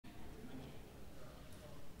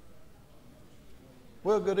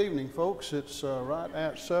Well, good evening, folks. It's right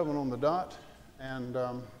at 7 on the dot, and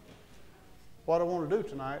what I want to do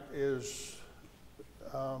tonight is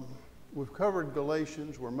we've covered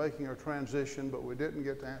Galatians. We're making our transition, but we didn't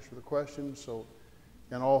get to answer the questions, so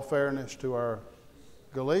in all fairness to our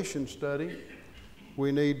Galatians study,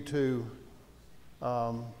 we need to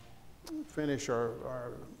finish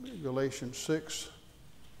our Galatians 6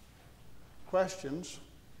 questions,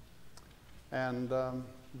 and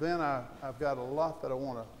then I've got a lot that I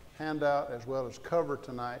want to hand out as well as cover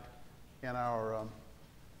tonight in our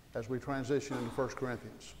as we transition into 1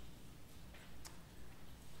 Corinthians.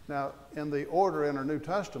 Now, in the order in our New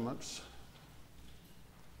Testaments,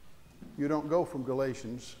 you don't go from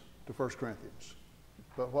Galatians to 1 Corinthians.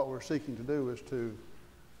 But what we're seeking to do is to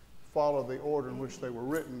follow the order in which they were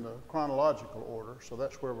written, the chronological order. So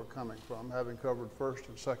that's where we're coming from, having covered 1st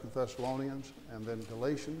and 2nd Thessalonians and then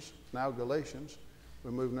Galatians, now Galatians. We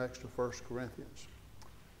move next to 1 Corinthians.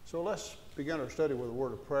 So let's begin our study with a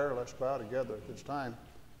word of prayer. Let's bow together at this time.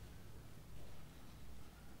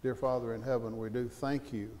 Dear Father in heaven, we do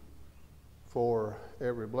thank you for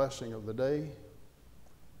every blessing of the day.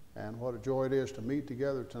 And what a joy it is to meet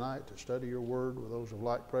together tonight to study your word with those of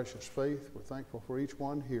like precious faith. We're thankful for each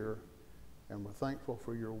one here, and we're thankful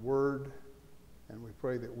for your word. And we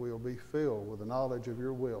pray that we'll be filled with the knowledge of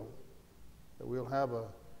your will, that we'll have a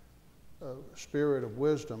spirit of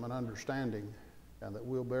wisdom and understanding, and that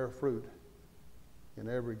we'll bear fruit in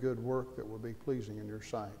every good work that will be pleasing in your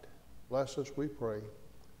sight. Bless us, we pray.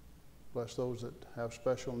 Bless those that have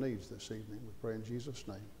special needs this evening. We pray in Jesus'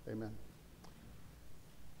 name. Amen.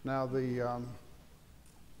 Now, the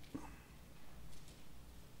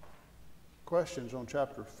questions on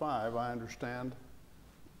chapter 5, I understand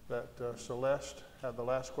that Celeste had the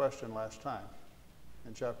last question last time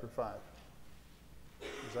in chapter 5.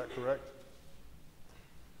 Is that correct?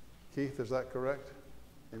 Keith, is that correct?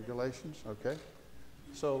 In Galatians? Okay.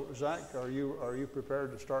 So, Zach, are you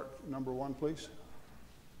prepared to start number 1, please?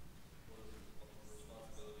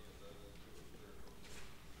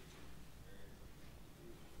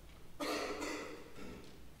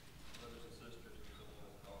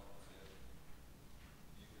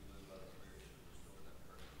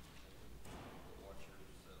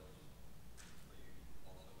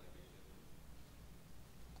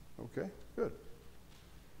 Okay, good.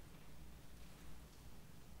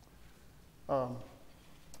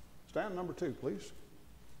 Stand number 2, please.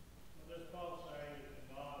 What does Paul say is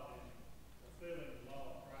involved in fulfilling the law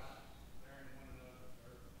of Christ, bearing one another's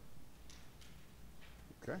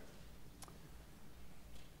burden? Okay.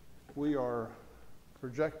 We are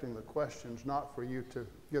projecting the questions not for you to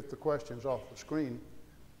get the questions off the screen,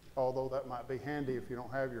 although that might be handy if you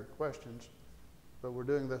don't have your questions, but we're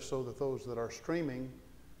doing this so that those that are streaming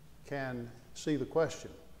can see the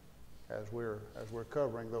question as we're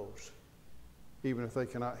covering those. Even if they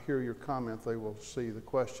cannot hear your comment, they will see the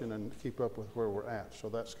question and keep up with where we're at. So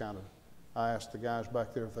that's kind of, I asked the guys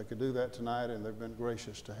back there if they could do that tonight, and they've been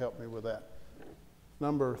gracious to help me with that.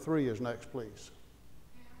 Number 3 is next, please.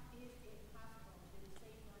 How is it possible to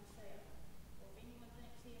deceive oneself? Or if anyone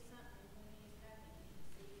thinks he is something when he is nothing,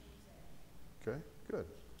 he deceives himself. Okay, good.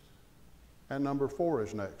 And number 4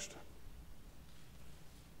 is next.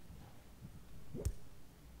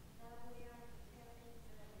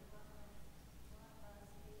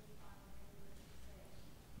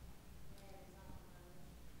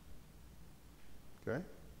 Okay.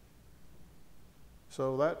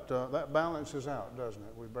 So that balances out, doesn't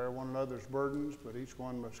it? We bear one another's burdens, but each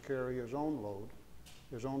one must carry his own load,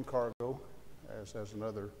 his own cargo, as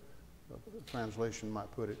another translation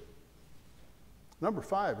might put it. Number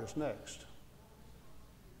 5 is next.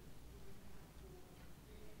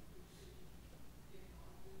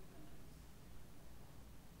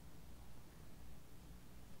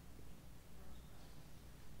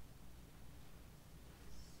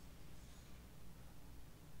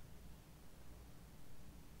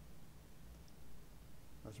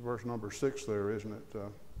 That's verse number 6 there, isn't it,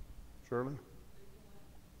 Shirley?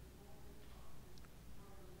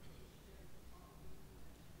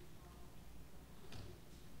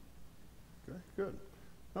 Okay, good.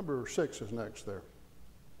 Number 6 is next there.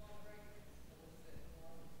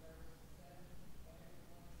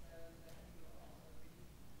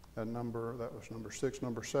 And that was number 6.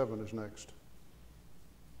 Number 7 is next.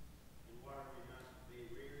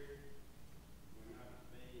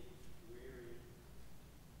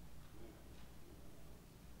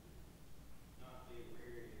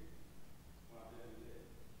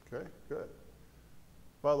 Okay, good.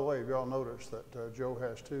 By the way, have you all noticed that Joe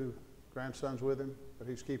has 2 grandsons with him that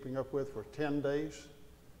he's keeping up with for 10 days?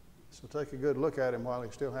 So take a good look at him while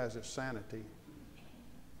he still has his sanity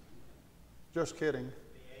Just kidding.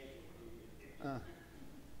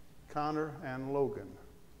 Connor and Logan,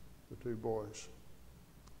 the two boys.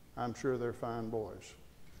 I'm sure they're fine boys.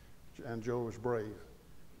 And Joe is brave.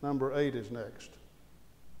 Number 8 is next.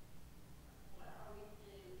 What are we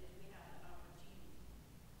to do if we have the opportunity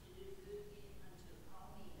to do good unto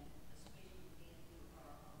all men, especially men who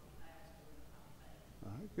are of the last or the faith?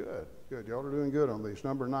 All right, good, good. Y'all are doing good on these.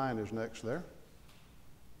 Number 9 is next there.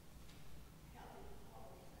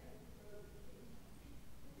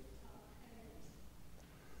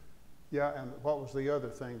 Yeah, and what was the other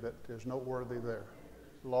thing that is noteworthy there?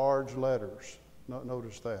 Large letters.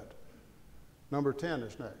 Notice that. Number 10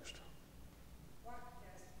 is next. What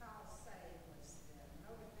does Paul say was the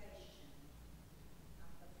motivation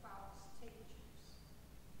of the false teachers?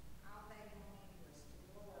 All they wanted was to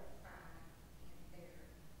glorify in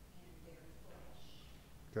their flesh.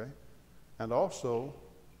 Okay. And also,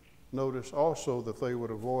 notice also that they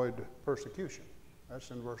would avoid persecution.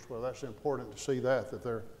 That's in verse 12. That's important to see that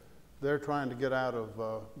they're trying to get out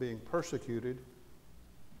of being persecuted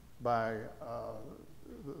by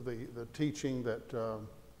the teaching that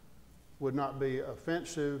would not be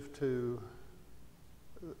offensive to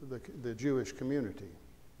the Jewish community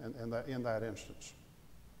in that instance.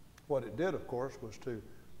 What it did, of course, was to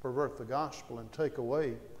pervert the gospel and take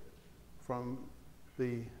away from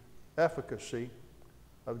the efficacy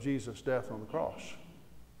of Jesus' death on the cross.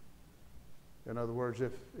 In other words,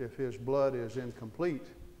 if his blood is incomplete,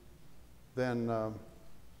 then,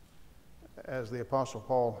 as the Apostle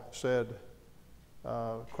Paul said,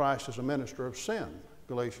 Christ is a minister of sin,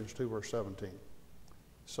 Galatians 2, verse 17.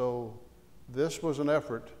 So this was an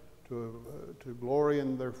effort to glory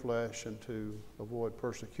in their flesh and to avoid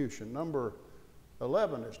persecution. Number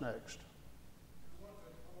 11 is next.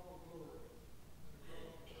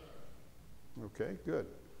 Okay, good.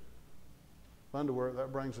 Underwear,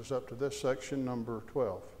 that brings us up to this section, number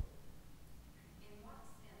 12. In what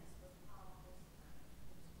sense was Paul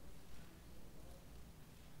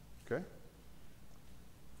crucified? Okay.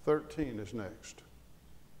 13 is next.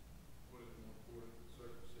 What is more important,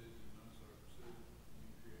 circumcision and uncircumcision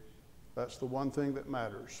in creation? That's the one thing that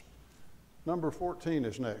matters. Number 14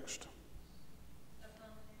 is next.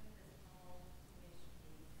 Upon whom does Paul wish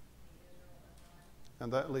peace, the Israel of God?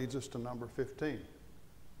 And that leads us to number 15.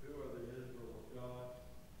 Who are the Israel of God?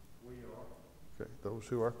 We are. Okay, those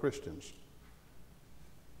who are Christians.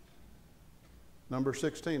 Number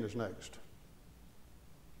 16 is next.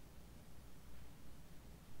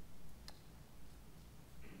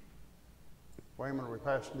 Wayman, are we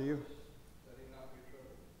passing to you? That he not be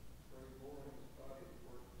troubled, for he bore in his body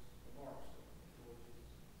the marks of the Lord Jesus.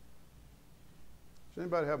 Does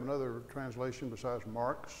anybody have another translation besides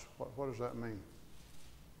marks? What does that mean?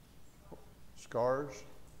 Scars.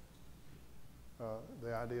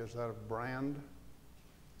 The idea is that of brand.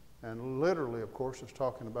 And literally, of course, it's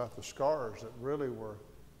talking about the scars that really were,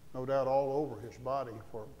 no doubt, all over his body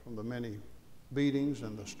from the many beatings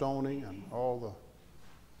and the stoning and all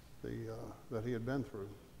that he had been through.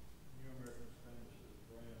 New American Standard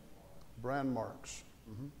says Brand marks.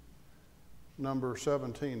 Number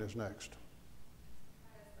 17 is next.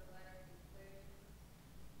 How does the letter conclude?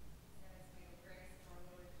 That is, may the grace of our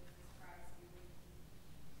Lord Jesus Christ be with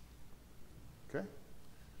you. Okay.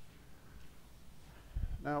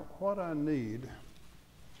 Now, what I need,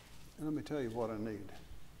 and let me tell you what I need.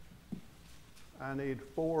 I need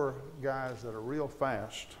 4 guys that are real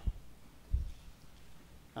fast.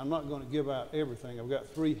 I'm not going to give out everything. I've got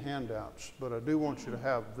 3 handouts, but I do want you to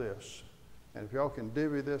have this. And if y'all can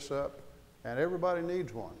divvy this up, and everybody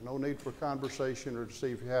needs one. No need for conversation or to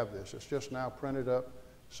see if you have this. It's just now printed up,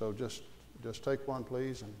 so just take one,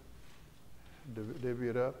 please, and divvy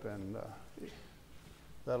it up, and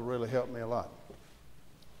that'll really help me a lot.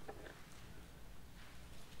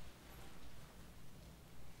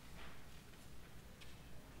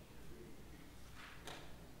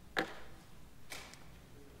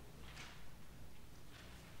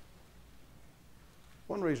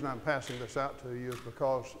 One reason I'm passing this out to you is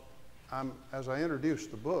because as I introduce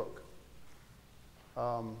the book,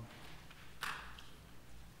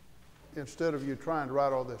 instead of you trying to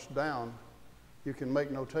write all this down, you can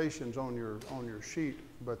make notations on your sheet,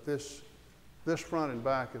 but this front and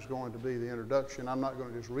back is going to be the introduction. I'm not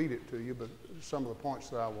going to just read it to you, but some of the points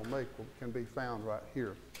that I will make can be found right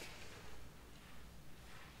here.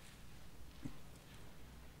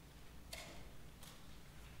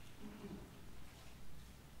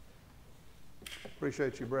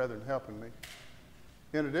 Appreciate you, brethren, helping me.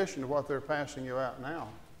 In addition to what they're passing you out now,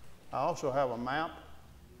 I also have a map,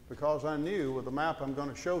 because I knew with the map I'm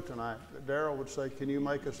going to show tonight that Darrell would say, can you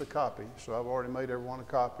make us a copy? So I've already made everyone a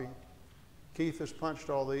copy. Keith has punched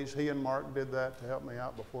all these. He and Mark did that to help me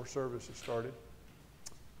out before services started.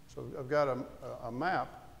 So I've got a map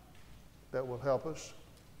that will help us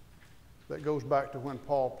that goes back to when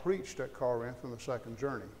Paul preached at Corinth in the second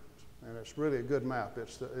journey. And it's really a good map.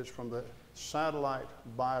 It's from the Satellite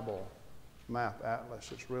Bible Map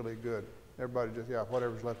Atlas. It's really good. Everybody just, yeah,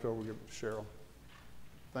 whatever's left over, give it to Cheryl.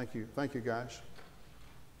 Thank you. Thank you, guys.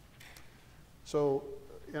 So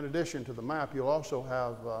in addition to the map, you'll also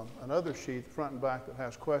have another sheet, front and back, that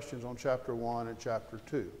has questions on chapter 1 and chapter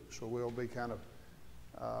 2. So we'll be kind of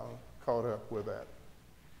caught up with that.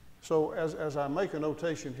 So as I make a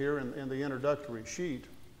notation here in the introductory sheet,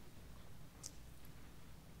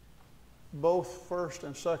 both 1st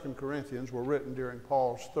and 2nd Corinthians were written during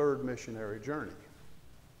Paul's third missionary journey.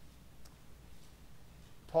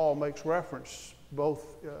 Paul makes reference both,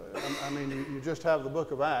 you just have the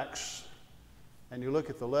book of Acts and you look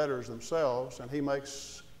at the letters themselves, and he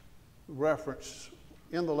makes reference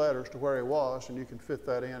in the letters to where he was, and you can fit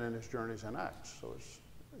that in his journeys in Acts, so it's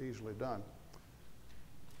easily done.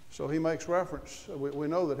 So he makes reference, we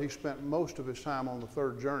know that he spent most of his time on the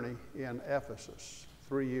third journey in Ephesus,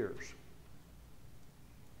 3 years.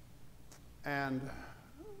 And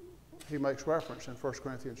he makes reference in 1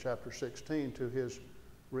 Corinthians chapter 16 to his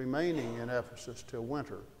remaining in Ephesus till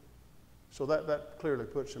winter. So that clearly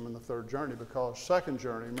puts him in the third journey, because second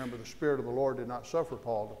journey, remember, the Spirit of the Lord did not suffer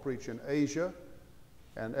Paul to preach in Asia,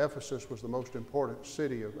 and Ephesus was the most important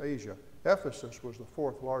city of Asia. Ephesus was the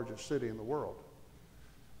 4th largest city in the world.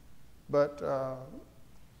 But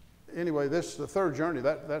anyway, the third journey,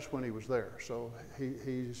 that's when he was there. So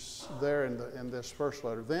he's there in this first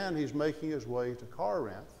letter. Then he's making his way to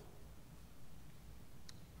Corinth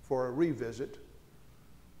for a revisit.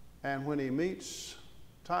 And when he meets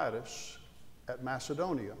Titus at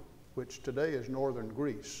Macedonia, which today is northern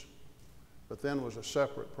Greece, but then was a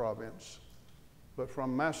separate province. But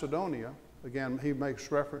from Macedonia, again, he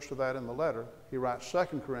makes reference to that in the letter. He writes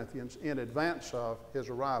 2 Corinthians in advance of his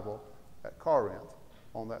arrival at Corinth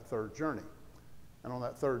on that third journey. And on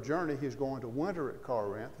that third journey, he's going to winter at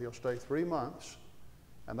Corinth. He'll stay 3 months,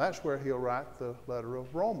 and that's where he'll write the letter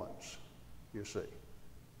of Romans, you see.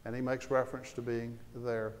 And he makes reference to being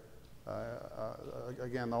there.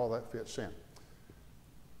 Again, all that fits in.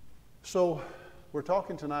 So we're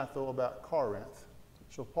talking tonight, though, about Corinth.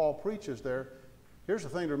 So Paul preaches there. Here's the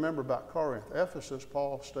thing to remember about Corinth. Ephesus,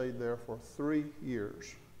 Paul stayed there for 3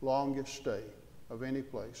 years, longest stay of any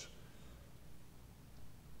place,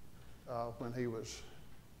 when he was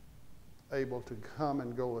able to come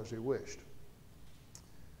and go as he wished.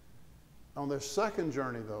 On this second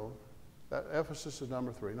journey, though, that Ephesus is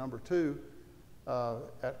number 3. Number 2,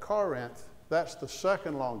 at Corinth, that's the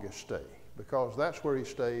second longest stay, because that's where he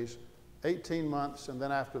stays 18 months, and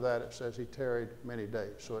then after that it says he tarried many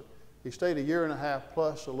days. So he stayed 1.5 years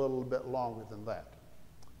plus a little bit longer than that.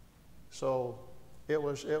 So it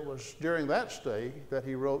was during that stay that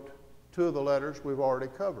he wrote 2 of the letters we've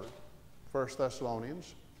already covered, 1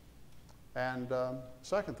 Thessalonians and 2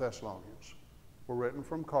 Thessalonians were written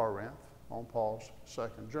from Corinth on Paul's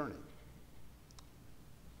second journey.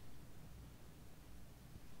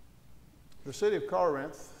 The city of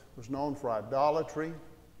Corinth was known for idolatry.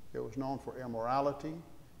 It was known for immorality.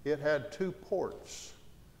 It had 2 ports.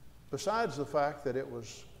 Besides the fact that it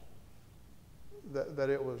was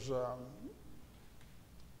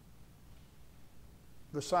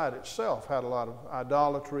the site itself had a lot of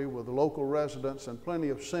idolatry with local residents and plenty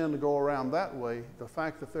of sin to go around that way, the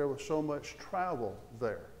fact that there was so much travel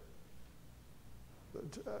there.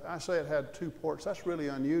 I say it had 2 ports. That's really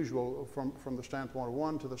unusual from the standpoint of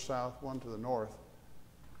one to the south, one to the north.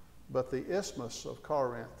 But the isthmus of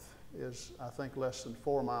Corinth is, I think, less than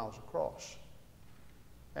 4 miles across.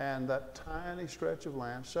 And that tiny stretch of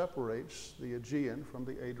land separates the Aegean from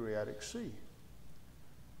the Adriatic Sea.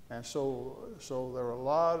 And so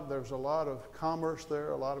there's a lot of commerce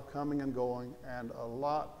there, a lot of coming and going, and a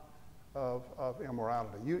lot of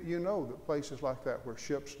immorality. You know that places like that where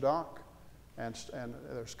ships dock, and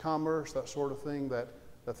there's commerce, that sort of thing, that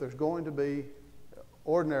there's going to be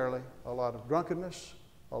ordinarily a lot of drunkenness,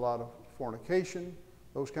 a lot of fornication,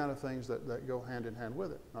 those kind of things that go hand in hand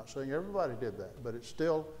with it. Not saying everybody did that, but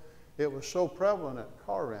it was so prevalent at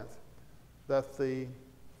Corinth that the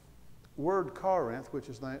word Corinth, which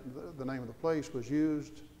is the name of the place, was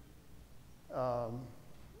used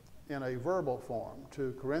in a verbal form.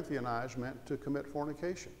 To Corinthianize meant to commit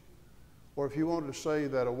fornication. Or if you wanted to say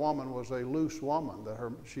that a woman was a loose woman, that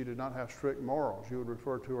she did not have strict morals, you would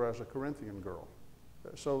refer to her as a Corinthian girl.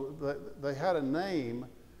 So they had a name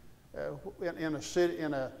in a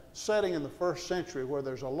setting in the first century where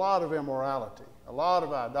there's a lot of immorality, a lot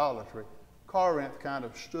of idolatry. Corinth kind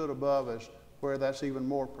of stood above as where that's even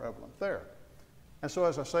more prevalent there. And so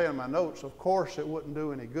as I say in my notes, of course it wouldn't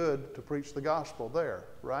do any good to preach the gospel there,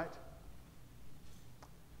 right?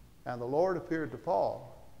 And the Lord appeared to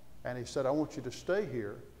Paul, and he said, I want you to stay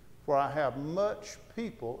here, for I have much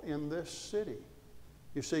people in this city.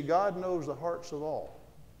 You see, God knows the hearts of all.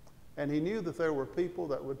 And he knew that there were people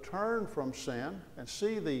that would turn from sin and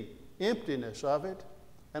see the emptiness of it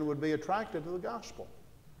and would be attracted to the gospel.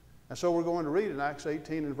 And so we're going to read in Acts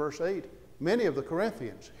 18 and verse 8, many of the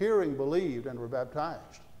Corinthians, hearing, believed and were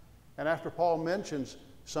baptized. And after Paul mentions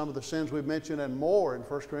some of the sins we've mentioned and more in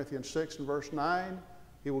 1 Corinthians 6 and verse 9,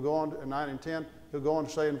 he will go on to 9 and 10, he'll go on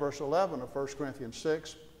to say in verse 11 of 1 Corinthians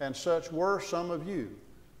 6, and such were some of you,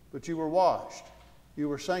 but you were washed, you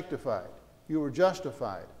were sanctified, you were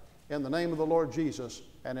justified in the name of the Lord Jesus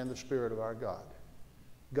and in the Spirit of our God.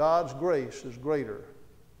 God's grace is greater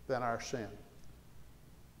than our sin.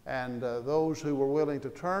 And those who were willing to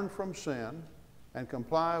turn from sin and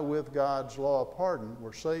comply with God's law of pardon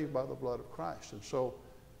were saved by the blood of Christ. And so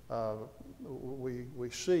we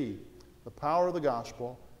see the power of the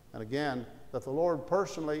gospel, and again, that the Lord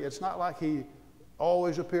personally, it's not like he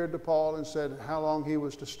always appeared to Paul and said how long he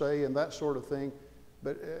was to stay and that sort of thing,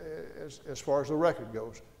 but as far as the record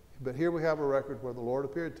goes. But here we have a record where the Lord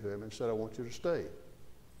appeared to him and said, I want you to stay.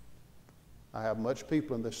 I have much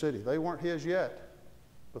people in this city. They weren't his yet,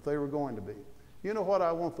 but they were going to be. You know what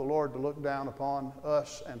I want the Lord to look down upon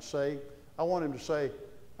us and say? I want him to say,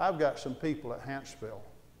 I've got some people at Hanceville.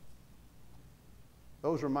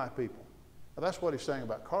 Those are my people. Now, that's what he's saying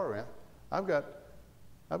about Corinth. I've got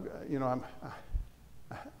my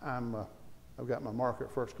marker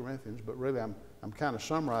at 1 Corinthians, but really I'm kind of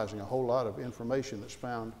summarizing a whole lot of information that's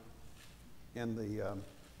found in the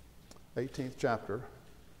 18th chapter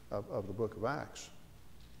of the book of Acts.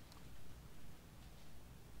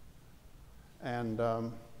 And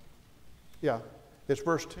it's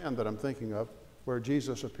verse 10 that I'm thinking of, where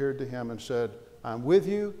Jesus appeared to him and said, I'm with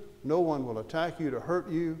you, no one will attack you to hurt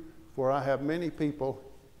you, for I have many people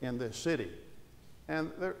in this city.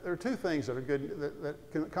 And there are two things that are good,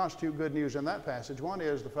 that can constitute good news in that passage. One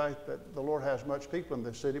is the fact that the Lord has much people in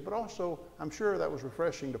this city, but also I'm sure that was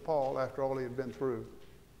refreshing to Paul after all he had been through,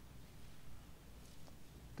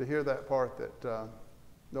 to hear that part that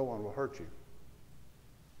no one will hurt you.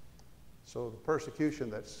 So the persecution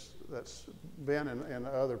that's been in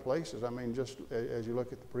other places, I mean, just as you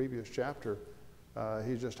look at the previous chapter,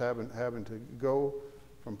 he's just having to go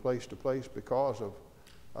from place to place because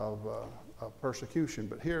of persecution.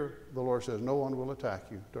 But here the Lord says, no one will attack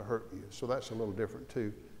you to hurt you. So that's a little different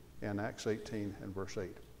too in Acts 18 and verse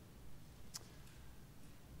 8.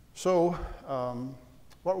 So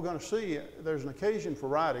what we're going to see, there's an occasion for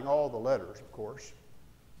writing all the letters, of course.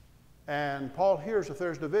 And Paul hears that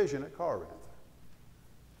there's division at Corinth.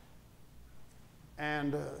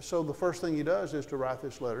 And so the first thing he does is to write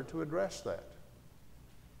this letter to address that.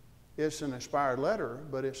 It's an inspired letter,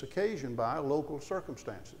 but it's occasioned by local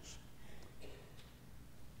circumstances.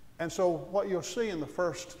 And so what you'll see in the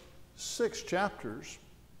first 6 chapters,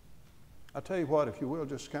 I'll tell you what, if you will,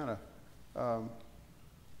 just kind of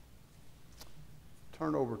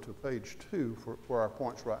turn over to page 2 for our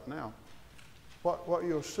points right now. What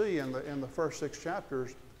you'll see in the first 6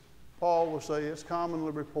 chapters, Paul will say, it's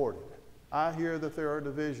commonly reported. I hear that there are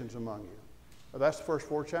divisions among you. Well, that's the first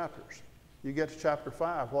 4 chapters. You get to chapter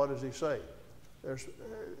 5, what does he say?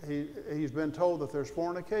 He's been told that there's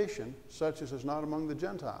fornication, such as is not among the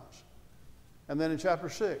Gentiles. And then in chapter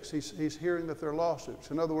 6, he's hearing that there are lawsuits.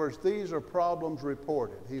 In other words, these are problems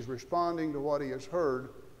reported. He's responding to what he has heard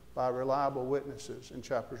by reliable witnesses in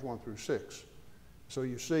chapters 1 through 6. So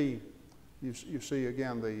you see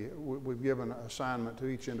again, we've given an assignment to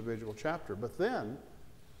each individual chapter. But then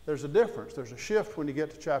there's a difference. There's a shift when you get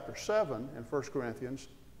to chapter 7 in 1 Corinthians,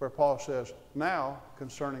 where Paul says, now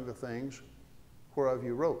concerning the things whereof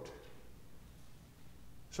you wrote.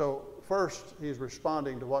 So first, he's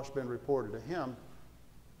responding to what's been reported to him.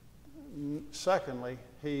 Secondly,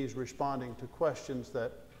 he's responding to questions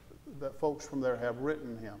that folks from there have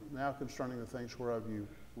written him. Now concerning the things whereof you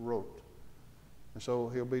wrote. And so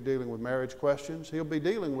he'll be dealing with marriage questions. He'll be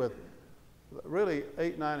dealing with, really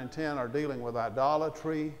 8, 9, and 10 are dealing with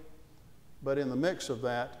idolatry, but in the mix of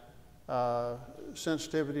that,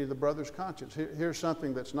 sensitivity to the brother's conscience. Here's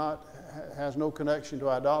something has no connection to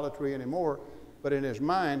idolatry anymore, but in his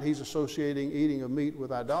mind, he's associating eating of meat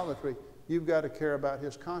with idolatry. You've got to care about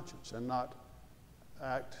his conscience and not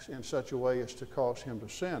act in such a way as to cause him to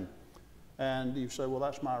sin. And you say, well,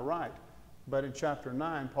 that's my right. But in chapter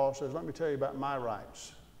 9, Paul says, let me tell you about my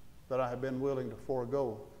rights that I have been willing to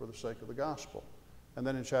forego for the sake of the gospel. And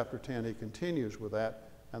then in chapter 10, he continues with that.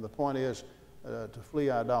 And the point is to flee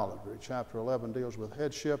idolatry. Chapter 11 deals with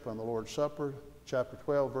headship and the Lord's Supper. Chapter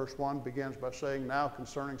 12, verse 1 begins by saying, now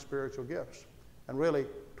concerning spiritual gifts. And really,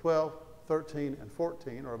 12, 13, and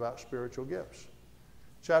 14 are about spiritual gifts.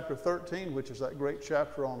 Chapter 13, which is that great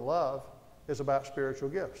chapter on love, is about spiritual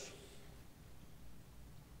gifts.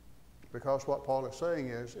 Because what Paul is saying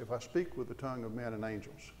is, if I speak with the tongue of men and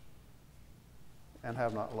angels and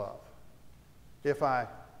have not love, if I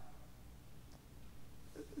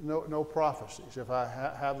know prophecies, if I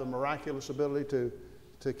have the miraculous ability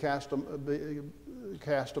to cast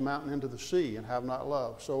a mountain into the sea and have not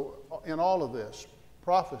love. So in all of this,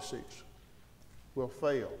 prophecies will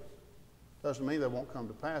fail. Doesn't mean they won't come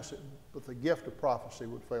to pass, but the gift of prophecy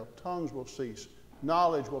would fail. Tongues will cease.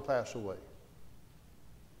 Knowledge will pass away.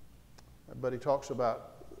 But he talks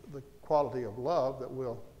about the quality of love that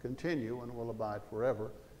will continue and will abide forever.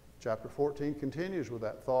 Chapter 14 continues with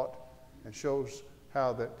that thought and shows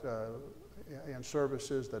how that in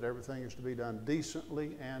services that everything is to be done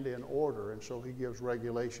decently and in order. And so he gives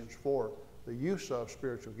regulations for the use of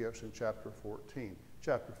spiritual gifts in chapter 14.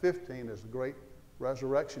 Chapter 15 is the great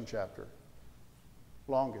resurrection chapter,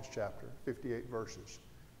 longest chapter, 58 verses.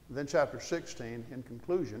 And then chapter 16, in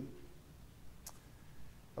conclusion,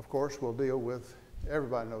 of course, will deal with,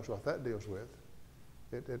 everybody knows what that deals with.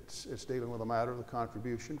 It's dealing with the matter of the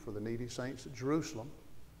contribution for the needy saints at Jerusalem,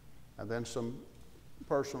 and then some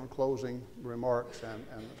personal closing remarks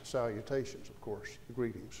and salutations, of course, the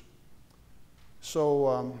greetings.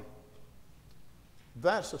 So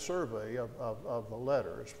that's a survey of the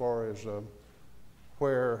letter as far as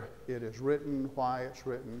where it is written, why it's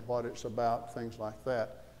written, what it's about, things like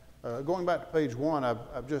that. Going back to page 1,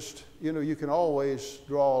 I've just, you can always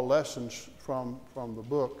draw lessons from the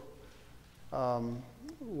book.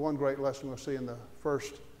 One great lesson we'll see in the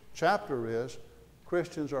first chapter is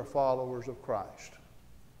Christians are followers of Christ,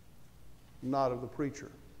 not of the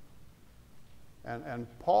preacher. And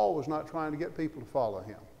Paul was not trying to get people to follow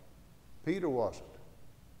him. Peter wasn't.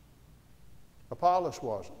 Apollos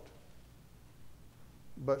wasn't.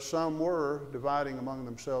 But some were dividing among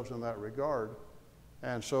themselves in that regard.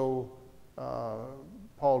 And so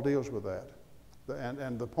Paul deals with that.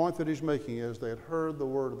 And the point that he's making is they had heard the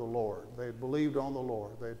word of the Lord. They had believed on the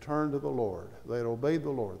Lord. They had turned to the Lord. They had obeyed the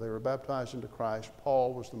Lord. They were baptized into Christ.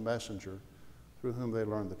 Paul was the messenger through whom they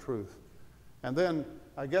learned the truth. And then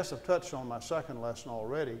I guess I've touched on my second lesson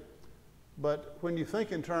already. But when you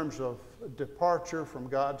think in terms of departure from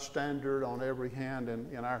God's standard on every hand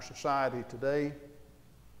in our society today,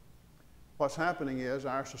 what's happening is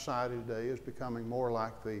our society today is becoming more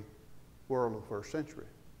like the world of the first century.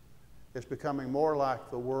 It's becoming more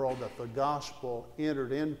like the world that the gospel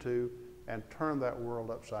entered into and turned that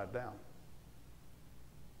world upside down.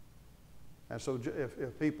 And so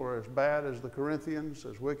if people are as bad as the Corinthians,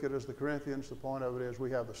 as wicked as the Corinthians, the point of it is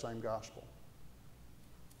we have the same gospel.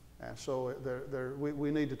 And so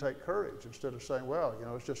we need to take courage instead of saying, well,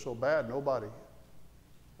 it's just so bad, nobody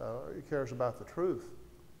cares about the truth.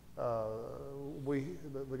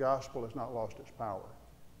 The gospel has not lost its power.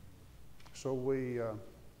 So we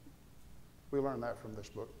learn that from this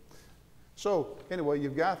book. So anyway,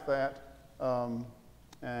 you've got that,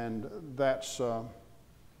 and that's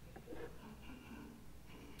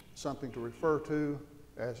something to refer to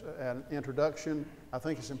as an introduction. I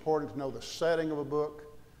think it's important to know the setting of a book,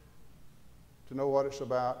 to know what it's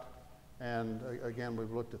about, and again,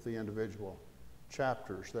 we've looked at the individual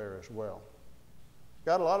chapters there as well.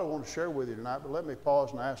 Got a lot I want to share with you tonight, but let me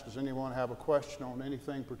pause and ask, does anyone have a question on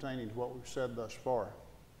anything pertaining to what we've said thus far?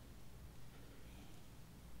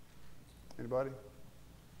 Anybody?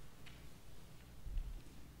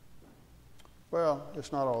 Well,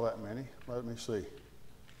 it's not all that many. Let me see.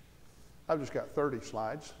 I've just got 30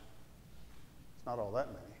 slides. It's not all that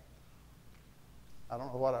many. I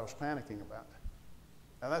don't know what I was panicking about.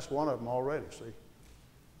 And that's one of them already, see?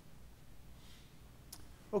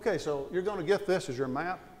 Okay, so you're going to get this as your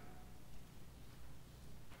map.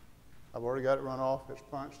 I've already got it run off. It's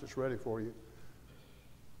punched. It's ready for you.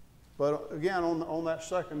 But again, on that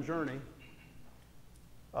second journey,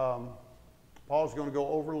 Paul's going to go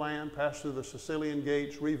overland, pass through the Sicilian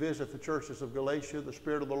gates, revisit the churches of Galatia. The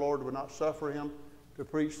Spirit of the Lord would not suffer him to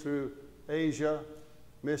preach through Asia,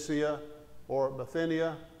 Mysia, or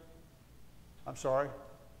Bithynia. I'm sorry,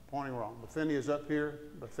 pointing wrong. Bithynia is up here,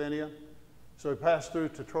 Bithynia. So he passed through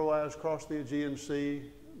to Troas, crossed the Aegean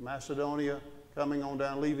Sea, Macedonia, coming on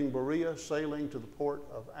down, leaving Berea, sailing to the port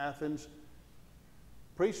of Athens.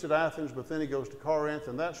 Preached at Athens, but then he goes to Corinth,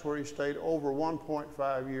 and that's where he stayed over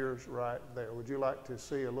 1.5 years right there. Would you like to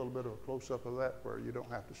see a little bit of a close-up of that where you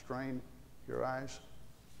don't have to strain? your eyes.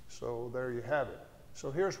 So there you have it.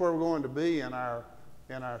 So here's where we're going to be in our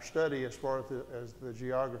study as far as the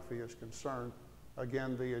geography is concerned.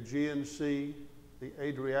 Again, the Aegean Sea, the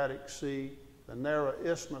Adriatic Sea, the narrow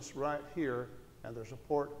isthmus right here, and there's a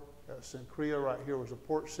port, Cenchrea right here was a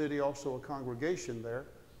port city, also a congregation there,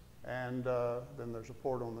 and then there's a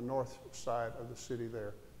port on the north side of the city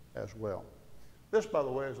there as well. This, by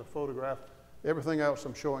the way, is a photograph. Everything else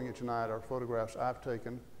I'm showing you tonight are photographs I've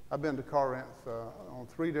taken. I've been to Corinth on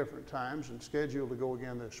 3 different times and scheduled to go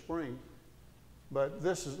again this spring. But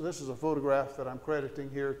this is a photograph that I'm crediting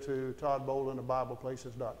here to Todd Bolin of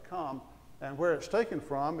BiblePlaces.com. And where it's taken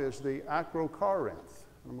from is the Acro-Corinth.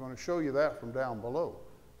 I'm going to show you that from down below.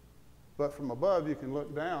 But from above, you can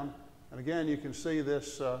look down, and again, you can see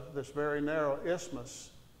this very narrow isthmus.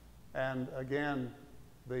 And again,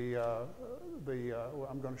 I'm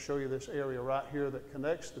going to show you this area right here that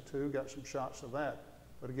connects the two. Got some shots of that.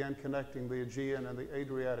 But again, connecting the Aegean and the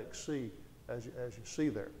Adriatic Sea, as you see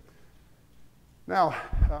there. Now,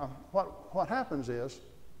 what happens is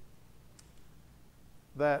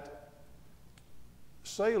that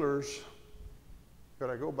sailors, could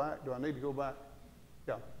I go back? Do I need to go back?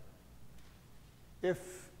 Yeah.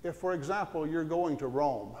 If for example, you're going to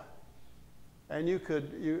Rome, and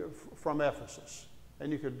from Ephesus,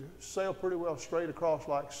 and you could sail pretty well straight across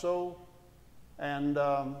like so, and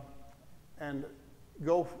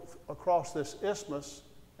go across this isthmus,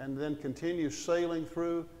 and then continue sailing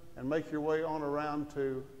through and make your way on around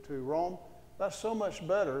to Rome, that's so much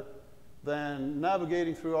better than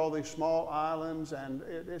navigating through all these small islands, and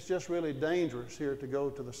it's just really dangerous here to go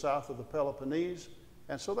to the south of the Peloponnese,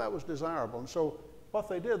 and so that was desirable. And so what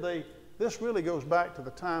they did, this really goes back to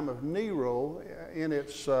the time of Nero in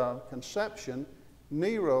its conception.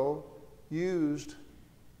 Nero used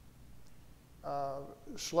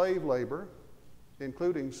slave labor,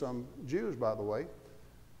 including some Jews, by the way,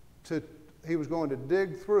 he was going to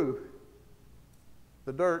dig through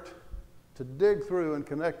the dirt to dig through and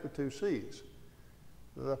connect the two seas.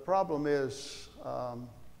 The problem is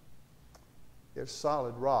it's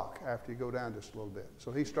solid rock after you go down just a little bit.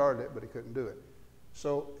 So he started it, but he couldn't do it.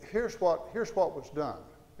 So here's what was done.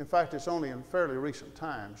 In fact, it's only in fairly recent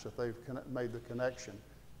times that they've made the connection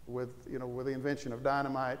with the invention of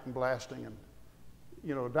dynamite and blasting.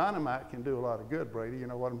 And dynamite can do a lot of good, Brady. You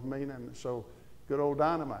know what I mean? And so good old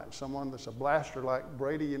dynamite. Someone that's a blaster like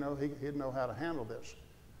Brady, he'd know how to handle this.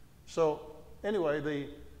 So anyway, the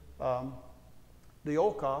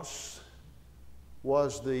Oikos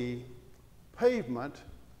was the pavement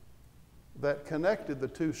that connected the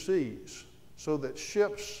two seas, so that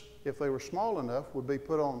ships, if they were small enough, would be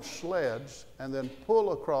put on sleds and then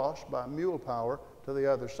pull across by mule power to the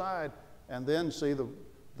other side, and then see the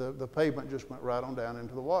pavement just went right on down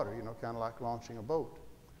into the water, kind of like launching a boat.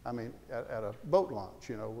 I mean, at a boat launch,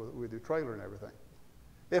 with your trailer and everything.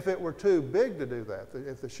 If it were too big to do that,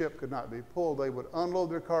 if the ship could not be pulled, they would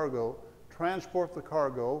unload their cargo, transport the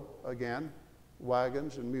cargo, again,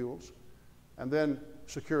 wagons and mules, and then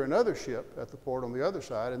secure another ship at the port on the other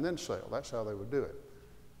side and then sail. That's how they would do it.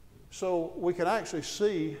 So we can actually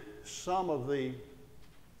see some of the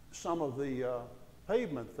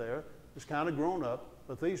pavement there is kind of grown up,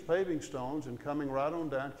 but these paving stones and coming right on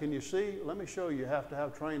down, can you see? Let me show you. You have to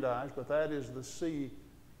have trained eyes, but that is the sea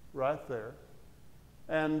right there.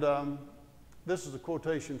 And this is a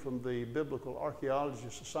quotation from the Biblical Archaeology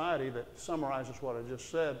Society that summarizes what I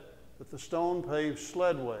just said, that the stone-paved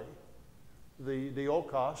sledway, the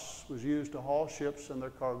Oikos, was used to haul ships and their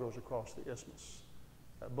cargoes across the isthmus.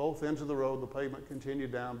 At both ends of the road, the pavement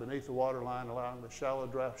continued down beneath the waterline, allowing the shallow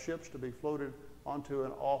draft ships to be floated onto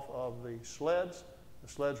and off of the sleds. The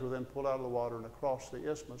sleds were then pulled out of the water and across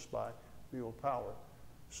the isthmus by mule power.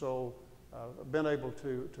 So I've been able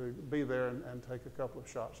to be there and take a couple of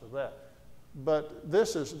shots of that. But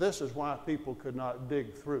this is why people could not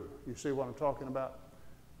dig through. You see what I'm talking about?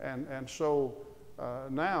 And so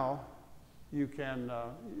now you can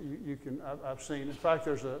I've seen, in fact,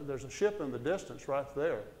 there's a ship in the distance right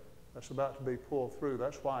there that's about to be pulled through.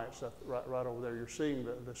 That's why it's right over there. You're seeing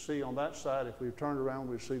the sea on that side. If we turned around,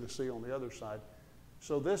 we'd see the sea on the other side.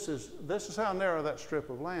 So this is how narrow that strip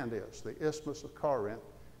of land is, the Isthmus of Corinth.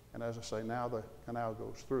 And as I say, now the canal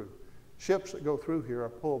goes through. Ships that go through here are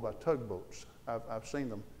pulled by tugboats. I've seen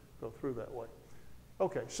them go through that way.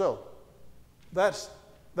 Okay, so that's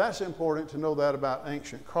important to know that about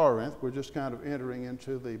ancient Corinth. We're just kind of entering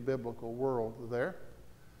into the biblical world there.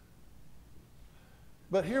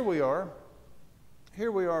 But here we are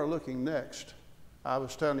looking next. I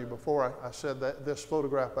was telling you before, I said that this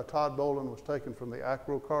photograph by Todd Bolin was taken from the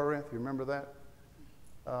Acro-Corinth. You remember that?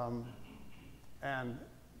 And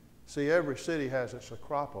See, every city has its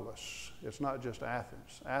acropolis. It's not just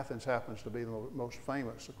Athens. Athens happens to be the most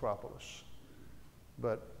famous acropolis.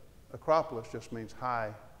 But acropolis just means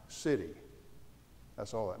high city.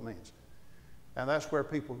 That's all that means. And that's where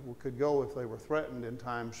people could go if they were threatened in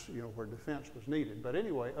times, where defense was needed. But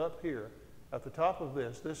anyway, up here, at the top of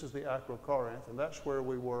this is the Acrocorinth, and that's where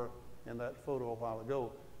we were in that photo a while ago.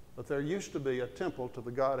 But there used to be a temple to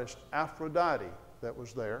the goddess Aphrodite that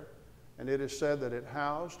was there, and it is said that it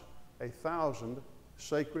housed 1,000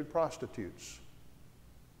 sacred prostitutes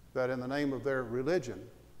that in the name of their religion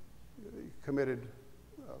committed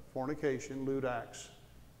fornication, lewd acts.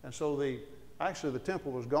 And so actually the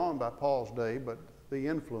temple was gone by Paul's day, but the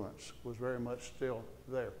influence was very much still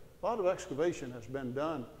there. A lot of excavation has been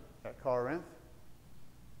done at Corinth.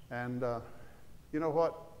 And you know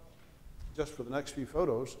what? Just for the next few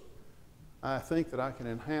photos, I think that I can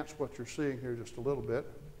enhance what you're seeing here just a little bit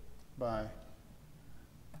by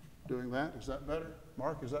doing that. Is that better?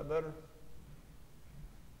 Mark, is that better?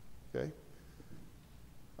 Okay.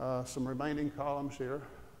 Some remaining columns here.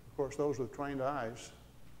 Of course, those with trained eyes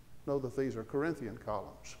know that these are Corinthian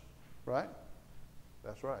columns, right?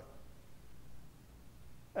 That's right.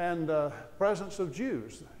 And presence of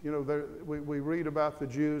Jews. We read about the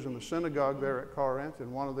Jews in the synagogue there at Corinth,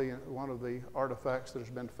 and one of the artifacts that has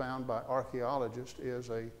been found by archaeologists is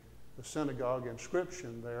the synagogue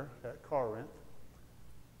inscription there at Corinth.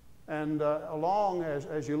 And along,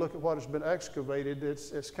 as you look at what has been excavated,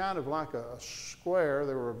 it's kind of like a square.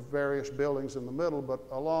 There were various buildings in the middle, but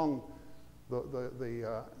along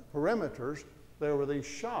the perimeters, there were these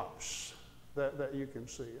shops that you can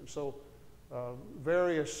see. And so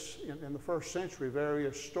in the first century,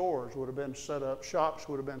 various stores would have been set up, shops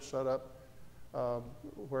would have been set up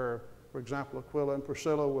where, for example, Aquila and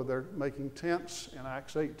Priscilla were there making tents in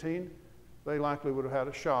Acts 18. They likely would have had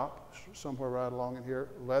a shop somewhere right along in here.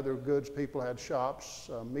 Leather goods people had shops,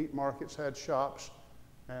 meat markets had shops,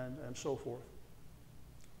 and so forth.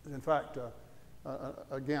 In fact,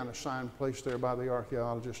 again, a sign placed there by the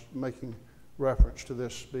archaeologists making reference to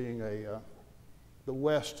this being the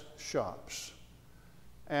West shops.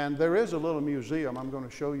 And there is a little museum. I'm going to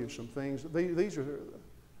show you some things. I'm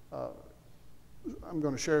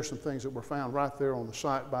going to share some things that were found right there on the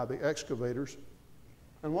site by the excavators.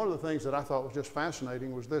 And one of the things that I thought was just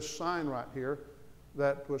fascinating was this sign right here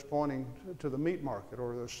that was pointing to the meat market,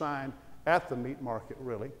 or the sign at the meat market,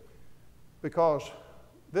 really, because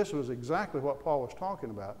this was exactly what Paul was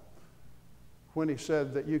talking about when he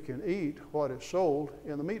said that you can eat what is sold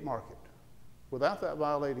in the meat market without that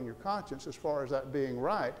violating your conscience, as far as that being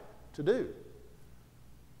right to do.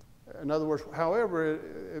 In other words, however,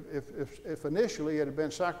 if initially it had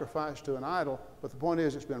been sacrificed to an idol, but the point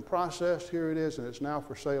is it's been processed, here it is, and it's now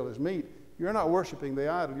for sale as meat, you're not worshiping the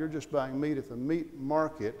idol, you're just buying meat at the meat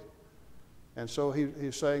market. And so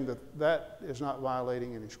he's saying that is not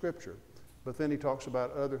violating any scripture. But then he talks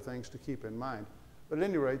about other things to keep in mind. But at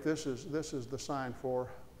any rate, this is the sign for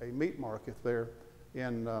a meat market there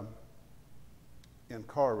in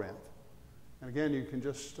Corinth. And again, you can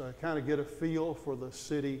just kind of get a feel for the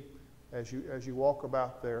city as you walk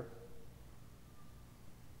about there.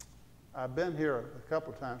 I've been here a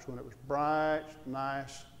couple of times when it was bright,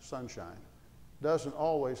 nice sunshine. Doesn't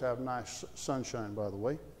always have nice sunshine, by the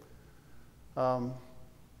way.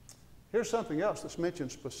 Here's something else that's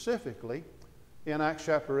mentioned specifically in Acts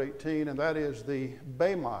chapter 18, and that is the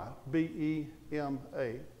Bema,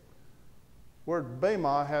 B-E-M-A. Word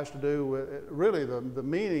Bema has to do with, really the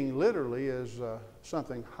meaning literally is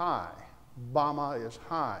something high. Bama is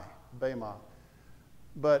high, Bema.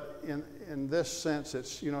 But in this sense,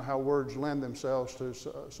 it's, how words lend themselves to,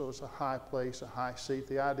 so it's a high place, a high seat.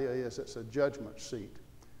 The idea is it's a judgment seat.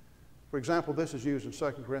 For example, this is used in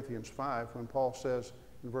 2 Corinthians 5 when Paul says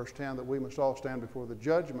in verse 10 that we must all stand before the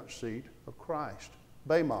judgment seat of Christ.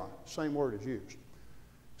 Bema, same word is used.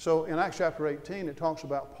 So in Acts chapter 18, it talks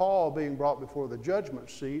about Paul being brought before the judgment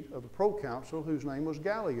seat of the proconsul whose name was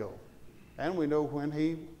Gallio. And we know when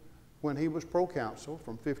he was proconsul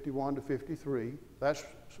from 51 to 53. That's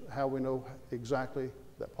how we know exactly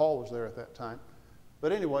that Paul was there at that time.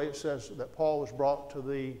 But anyway, it says that Paul was brought to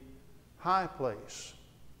the high place.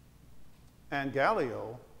 And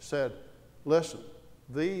Gallio said, listen,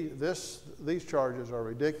 these charges are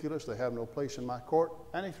ridiculous. They have no place in my court.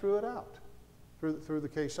 And he threw it out, threw the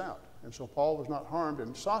case out. And so Paul was not harmed.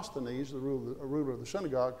 And Sosthenes, the ruler of the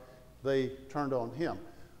synagogue, they turned on him.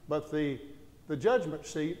 But the judgment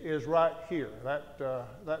seat is right here.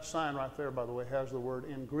 That sign right there, by the way, has the word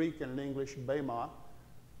in Greek and in English, Bema.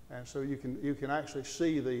 And so you can actually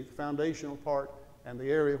see the foundational part and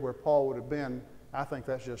the area where Paul would have been I think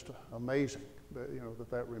that's just amazing that,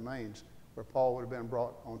 that remains, where Paul would have been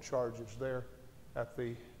brought on charges there at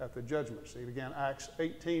the judgment seat. Again, Acts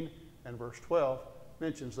 18 and verse 12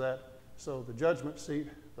 mentions that. So the judgment seat,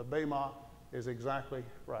 the Bema, is exactly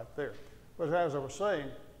right there. But as I was saying,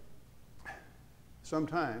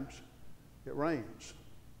 sometimes it rains.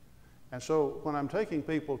 And so when I'm taking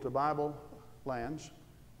people to Bible lands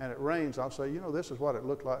and it rains, I'll say, this is what it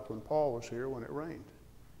looked like when Paul was here when it rained.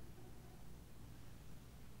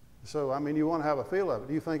 So, you want to have a feel of it.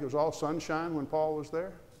 Do you think it was all sunshine when Paul was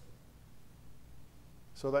there?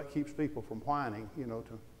 So that keeps people from whining,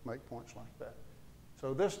 to make points like that.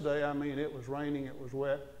 So this day, it was raining, it was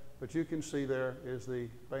wet, but you can see there is the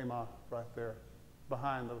Bema right there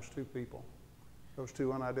behind those two people, those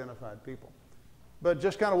two unidentified people. But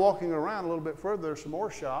just kind of walking around a little bit further, there's some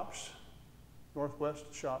more shops,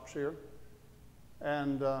 Northwest shops here.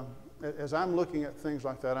 And as I'm looking at things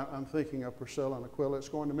like that, I'm thinking of Priscilla and Aquila. It's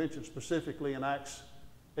going to mention specifically in Acts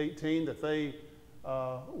 18 that they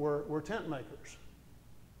were tent makers.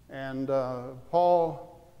 And Paul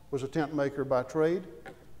was a tent maker by trade,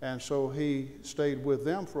 and so he stayed with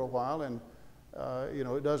them for a while. And,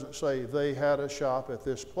 it doesn't say they had a shop at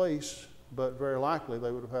this place, but very likely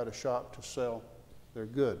they would have had a shop to sell their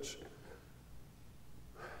goods.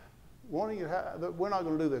 We're not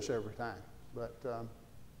going to do this every time, but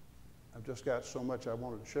I've just got so much I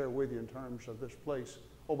wanted to share with you in terms of this place.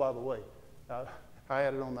 Oh, by the way, I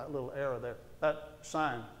added on that little arrow there. That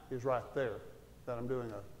sign is right there, that I'm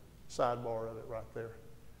doing a sidebar of it right there.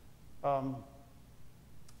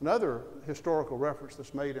 Another historical reference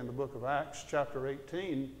that's made in the book of Acts, chapter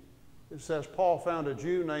 18, it says, Paul found a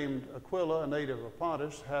Jew named Aquila, a native of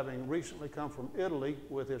Pontus, having recently come from Italy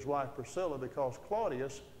with his wife Priscilla, because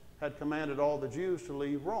Claudius had commanded all the Jews to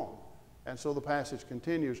leave Rome. And so the passage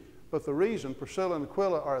continues. But the reason Priscilla and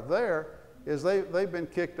Aquila are there is they've been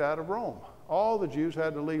kicked out of Rome. All the Jews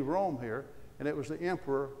had to leave Rome here, and it was the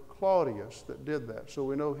Emperor Claudius that did that. So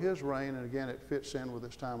we know his reign, and again, it fits in with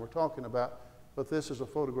this time we're talking about. But this is a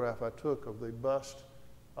photograph I took of the bust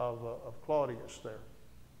of Claudius there.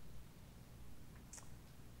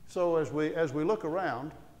 So as we look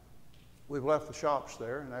around, we've left the shops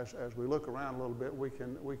there, and as we look around a little bit, we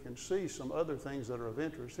can see some other things that are of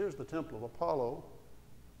interest. Here's the Temple of Apollo.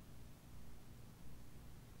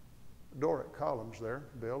 Doric columns there,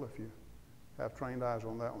 Bill, if you have trained eyes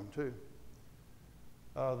on that one too.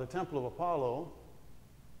 The Temple of Apollo,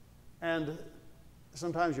 and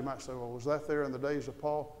sometimes you might say, well, was that there in the days of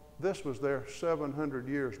Paul? This was there 700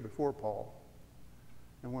 years before Paul.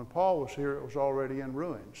 And when Paul was here, it was already in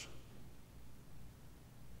ruins.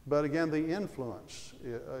 But again, the influence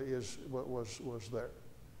was there.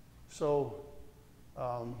 So,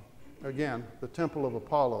 again, the Temple of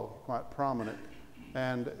Apollo, quite prominent.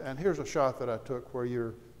 And here's a shot that I took where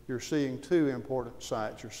you're seeing two important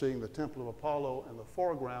sites. You're seeing the Temple of Apollo in the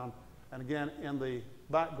foreground, and again, in the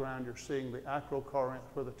background, you're seeing the Acrocorinth,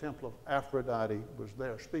 where the Temple of Aphrodite was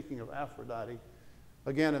there. Speaking of Aphrodite,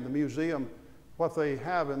 again, in the museum, what they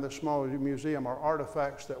have in this small museum are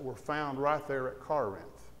artifacts that were found right there at Corinth.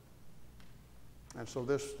 And so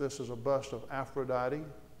this is a bust of Aphrodite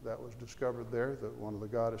that was discovered there, one of the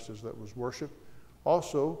goddesses that was worshipped.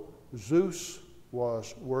 Also, Zeus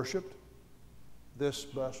was worshipped. This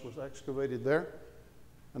bust was excavated there.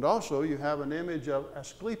 And also, you have an image of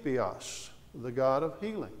Asclepius, the god of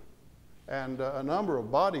healing, and a number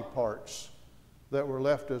of body parts that were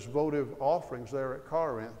left as votive offerings there at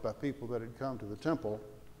Corinth by people that had come to the temple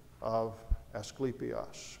of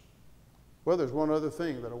Asclepius. Well, there's one other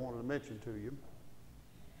thing that I wanted to mention to you,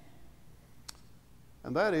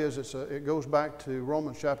 and that is it goes back to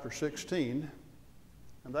Romans chapter 16,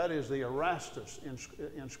 and that is the Erastus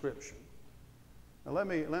inscription. Now let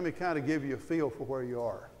me kind of give you a feel for where you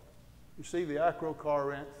are. You see the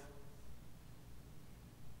Acrocorinth.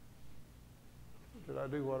 Did I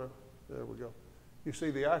do what? There we go. You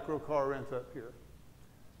see the Acrocorinth up here.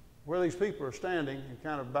 Where these people are standing and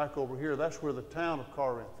kind of back over here, that's where the town of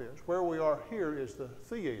Corinth is. Where we are here is the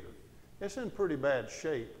theater. It's in pretty bad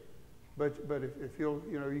shape, but if you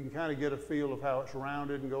can kind of get a feel of how it's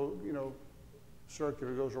rounded and go,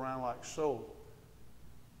 circular, goes around like so.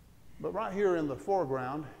 But right here in the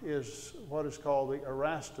foreground is what is called the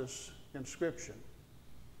Erastus inscription.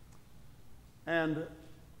 And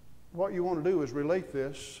what you want to do is relate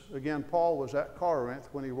this. Again, Paul was at Corinth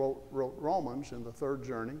when he wrote Romans in the third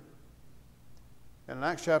journey. And in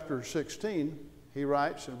Acts chapter 16, he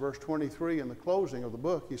writes in verse 23 in the closing of the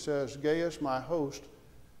book, he says, Gaius, my host,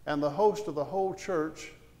 and the host of the whole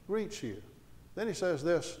church greets you. Then he says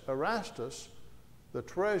this, Erastus, the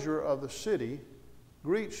treasurer of the city,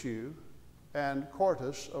 greets you, and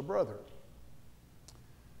Quartus, a brother.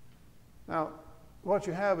 Now, what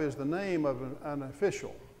you have is the name of an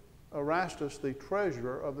official, Erastus, the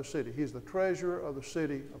treasurer of the city. He's the treasurer of the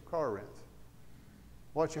city of Corinth.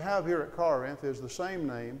 What you have here at Corinth is the same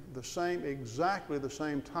name, exactly the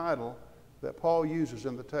same title that Paul uses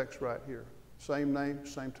in the text right here. Same name,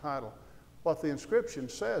 same title. What the inscription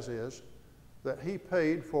says is that he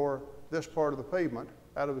paid for this part of the pavement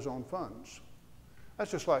out of his own funds.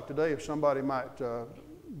 That's just like today if somebody might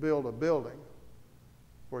build a building,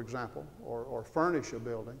 for example, or furnish a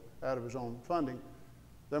building out of his own funding,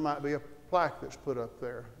 there might be a plaque that's put up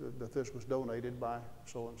there that this was donated by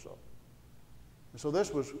so-and-so. And so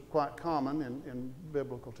this was quite common in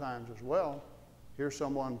biblical times as well. Here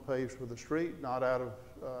someone pays for the street, not out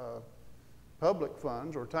of public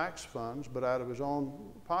funds or tax funds, but out of his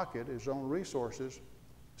own pocket, his own resources.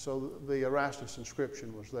 So the Erastus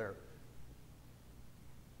inscription was there.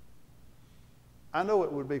 I know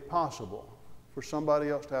it would be possible for somebody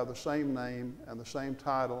else to have the same name and the same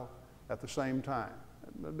title at the same time.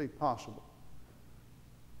 It would be possible.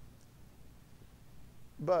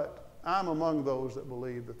 But I'm among those that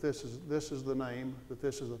believe that this is the name, that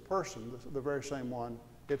this is the person, the very same one.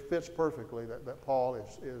 It fits perfectly that Paul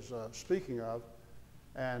is speaking of.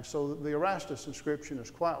 And so the Erastus inscription is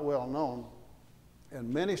quite well known. And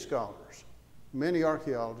many scholars, many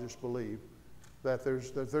archaeologists believe that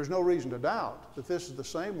there's no reason to doubt that this is the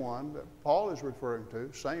same one that Paul is referring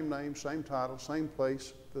to, same name, same title, same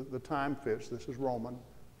place, the time fits. This is Roman,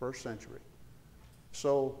 1st century.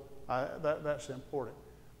 So that's important.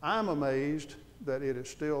 I'm amazed that it is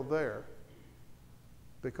still there,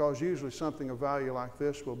 because usually something of value like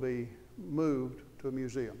this will be moved to a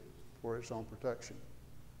museum for its own protection.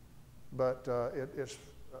 But it's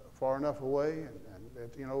far enough away,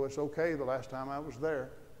 and it's okay the last time I was there.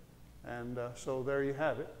 And so there you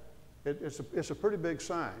have it. It's a pretty big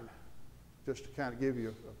sign, just to kind of give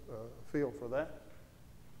you a feel for that.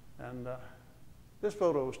 And this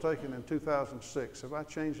photo was taken in 2006. Have I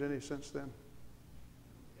changed any since then?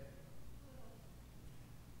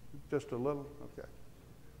 Just a little? Okay.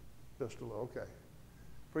 Just a little, okay.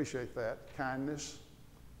 Appreciate that. Kindness.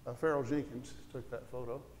 Farrell Jenkins took that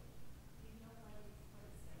photo.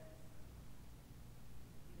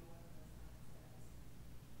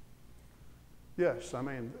 Yes, I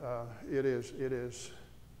mean, it is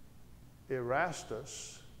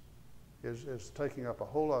Erastus is taking up a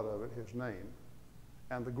whole lot of it, his name.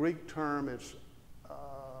 And the Greek term is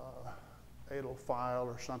edelphile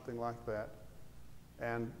or something like that.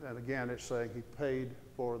 And again, it's saying he paid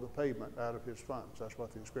for the pavement out of his funds. That's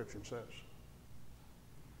what the inscription says.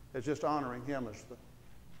 It's just honoring him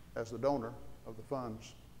as the donor of the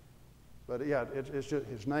funds. But yeah, it's just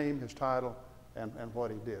his name, his title, and what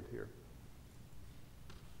he did here.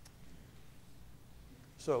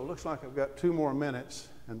 So it looks like I've got 2 more minutes,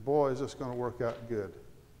 and boy, is this going to work out good,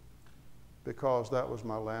 because that was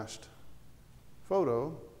my last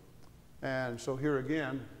photo. And so here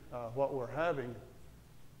again, what we're having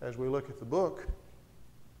as we look at the book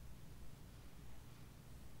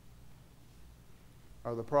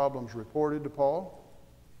are the problems reported to Paul,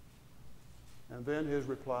 and then his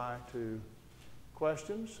reply to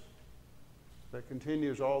questions that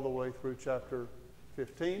continues all the way through chapter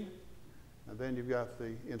 15, and then you've got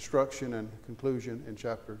the instruction and conclusion in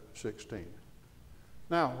chapter 16.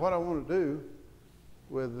 Now, what I want to do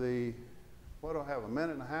with what do I have, a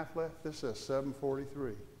minute and a half left? This says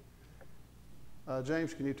 7:43.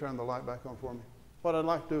 James, can you turn the light back on for me? What I'd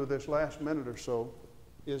like to do with this last minute or so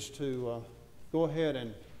is to go ahead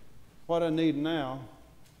and what I need now,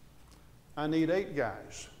 I need 8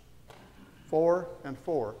 guys, 4 and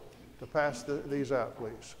 4, to pass these out,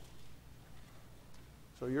 please.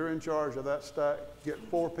 So you're in charge of that stack. Get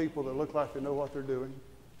 4 people that look like they know what they're doing.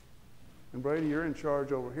 And Brady, you're in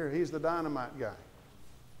charge over here. He's the dynamite guy.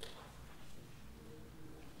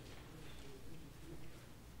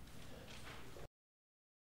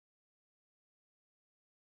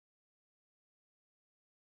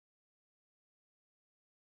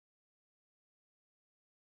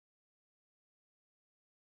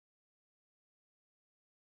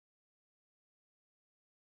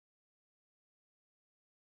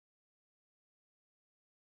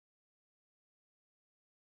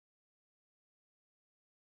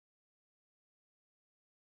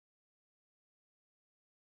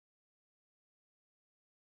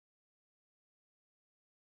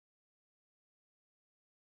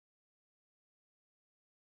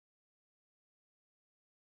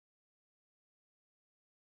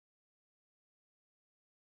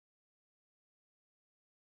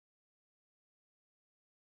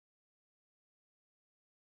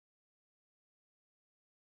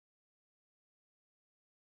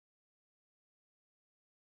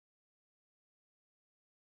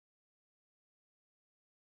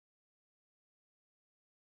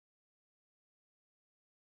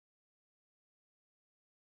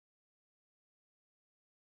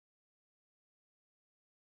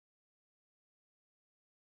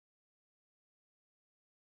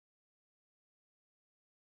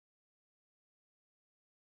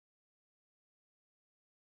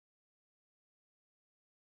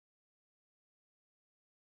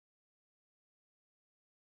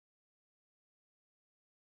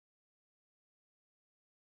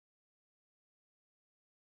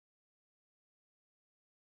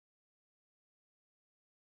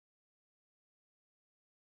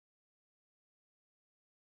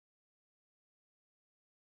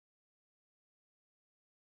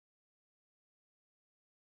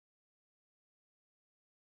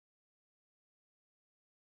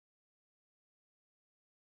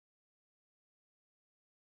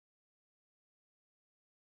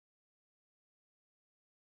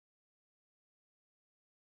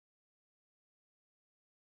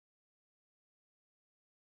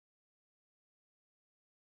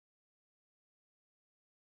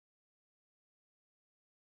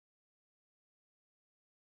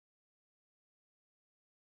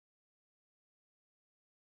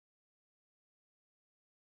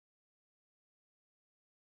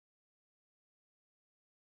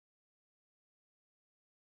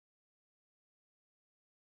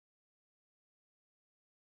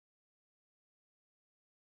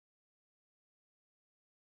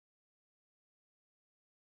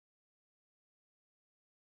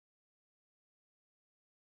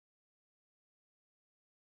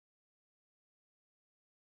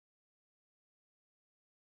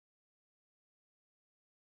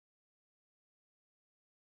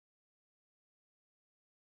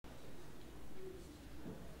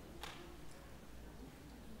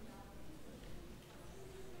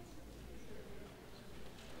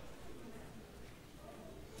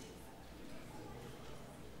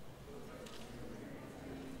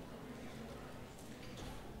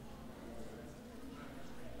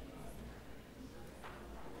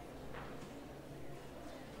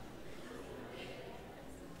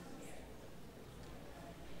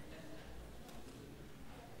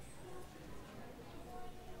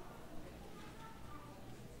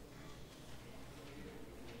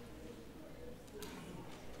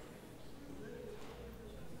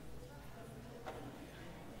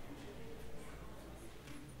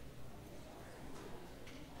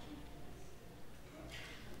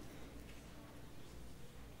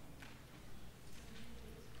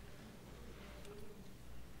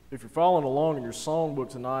 If you're following along in your songbook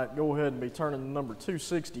tonight, go ahead and be turning to number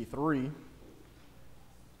 263.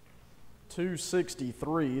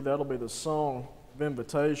 263, that'll be the song of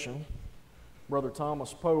invitation. Brother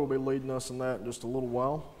Thomas Poe will be leading us in that in just a little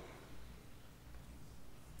while.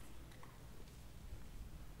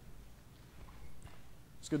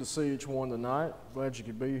 It's good to see each one tonight. Glad you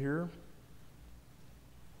could be here.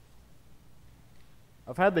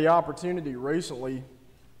 I've had the opportunity recently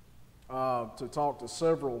to talk to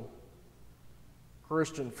several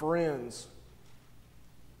Christian friends,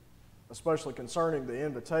 especially concerning the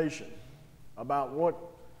invitation, about what,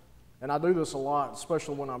 and I do this a lot,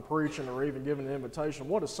 especially when I'm preaching or even giving the invitation,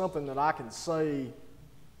 what is something that I can say,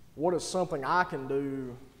 what is something I can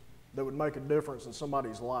do that would make a difference in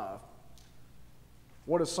somebody's life?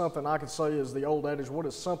 What is something I could say is the old adage, what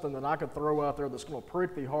is something that I could throw out there that's going to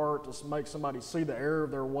prick the heart, to make somebody see the error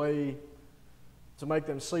of their way, to make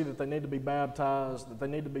them see that they need to be baptized, that they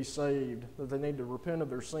need to be saved, that they need to repent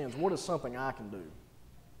of their sins? What is something I can do?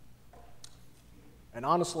 And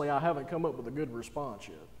honestly, I haven't come up with a good response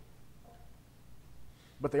yet.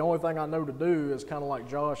 But the only thing I know to do is kind of like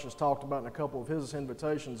Josh has talked about in a couple of his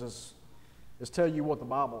invitations is tell you what the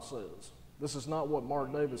Bible says. This is not what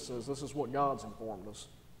Mark Davis says. This is what God's informed us.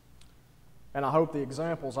 And I hope the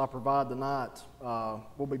examples I provide tonight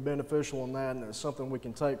will be beneficial in that, and it's something we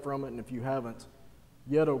can take from it. And if you haven't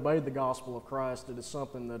yet obeyed the gospel of Christ, it is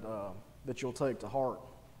something that you'll take to heart.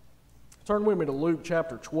 Turn with me to Luke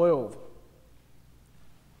chapter 12.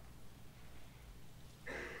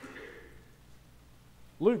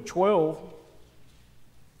 Luke 12,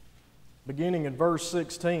 beginning in verse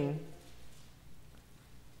 16.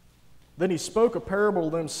 Then he spoke a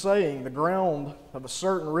parable to them, saying, the ground of a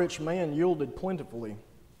certain rich man yielded plentifully.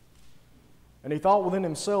 And he thought within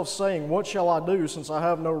himself, saying, what shall I do, since I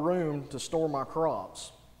have no room to store my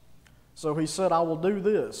crops? So he said, I will do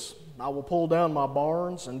this. I will pull down my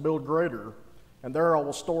barns and build greater, and there I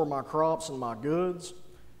will store my crops and my goods.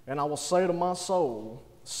 And I will say to my soul,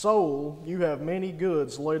 soul, you have many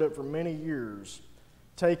goods laid up for many years.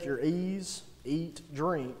 Take your ease, eat,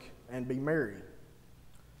 drink, and be merry.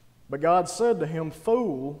 But God said to him,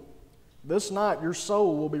 fool, this night your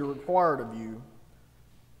soul will be required of you.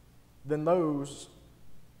 Then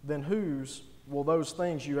whose will those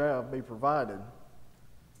things you have be provided?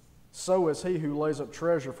 So is he who lays up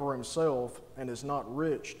treasure for himself and is not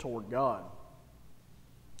rich toward God.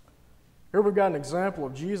 Here we've got an example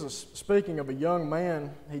of Jesus speaking of a young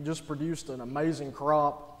man. He just produced an amazing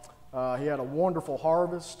crop. He had a wonderful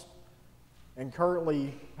harvest and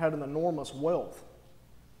currently had an enormous wealth.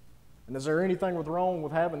 And is there anything wrong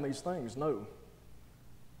with having these things? No.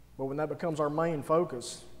 But when that becomes our main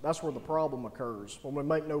focus, that's where the problem occurs, when we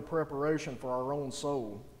make no preparation for our own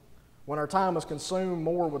soul. When our time is consumed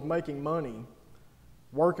more with making money,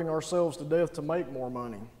 working ourselves to death to make more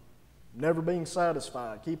money, never being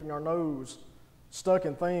satisfied, keeping our nose stuck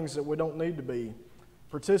in things that we don't need to be,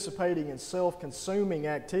 participating in self-consuming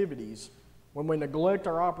activities, when we neglect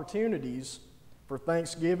our opportunities for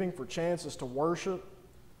thanksgiving, for chances to worship,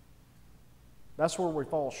 that's where we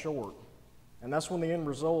fall short. And that's when the end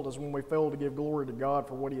result is when we fail to give glory to God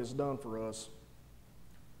for what He has done for us.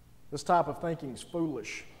 This type of thinking is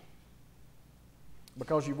foolish,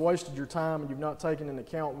 because you've wasted your time and you've not taken into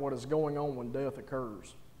account what is going on when death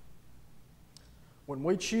occurs. When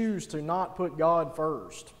we choose to not put God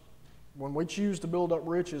first, when we choose to build up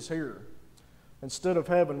riches here instead of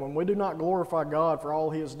heaven, when we do not glorify God for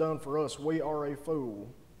all He has done for us, we are a fool,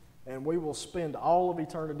 and we will spend all of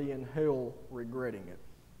eternity in hell regretting it.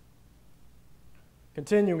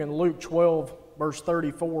 Continuing in Luke 12, verse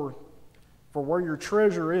 34, for where your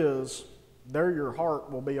treasure is, there your heart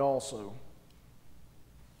will be also.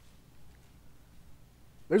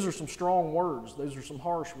 These are some strong words. These are some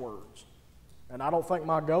harsh words. And I don't think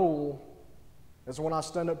my goal is, when I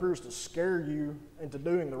stand up here, is to scare you into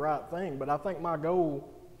doing the right thing. But I think my goal,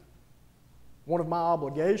 one of my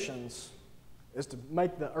obligations, is to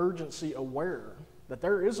make the urgency aware that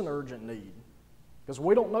there is an urgent need. Because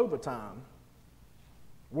we don't know the time.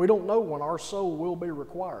 We don't know when our soul will be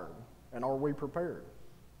required. And are we prepared?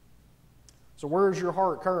 So where is your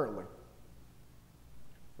heart currently?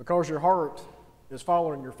 Because your heart is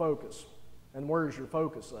following your focus. And where is your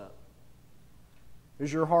focus at?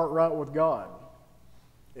 Is your heart right with God?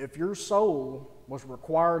 If your soul was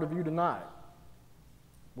required of you tonight,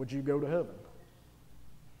 would you go to heaven?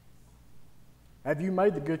 Have you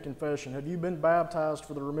made the good confession? Have you been baptized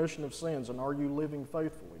for the remission of sins, and are you living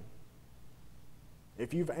faithfully?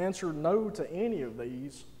 If you've answered no to any of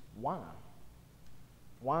these, why?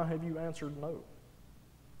 Why have you answered no?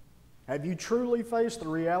 Have you truly faced the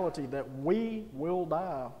reality that we will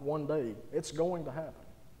die one day? It's going to happen.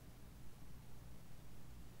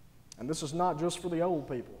 And this is not just for the old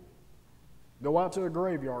people. Go out to a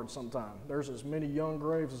graveyard sometime. There's as many young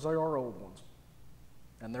graves as there are old ones.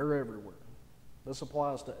 And they're everywhere. This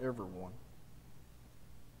applies to everyone.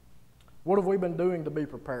 What have we been doing to be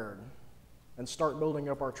prepared and start building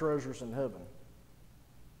up our treasures in heaven?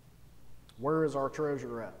 Where is our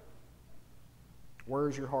treasure at? Where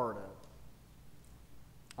is your heart at?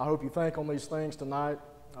 I hope you think on these things tonight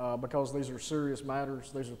because these are serious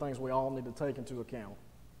matters. These are things we all need to take into account.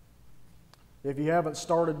 If you haven't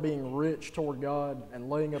started being rich toward God and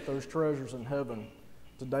laying up those treasures in heaven,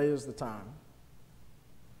 today is the time.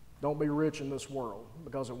 Don't be rich in this world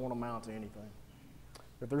because it won't amount to anything.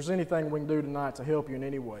 If there's anything we can do tonight to help you in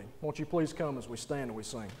any way, won't you please come as we stand and we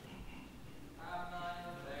sing.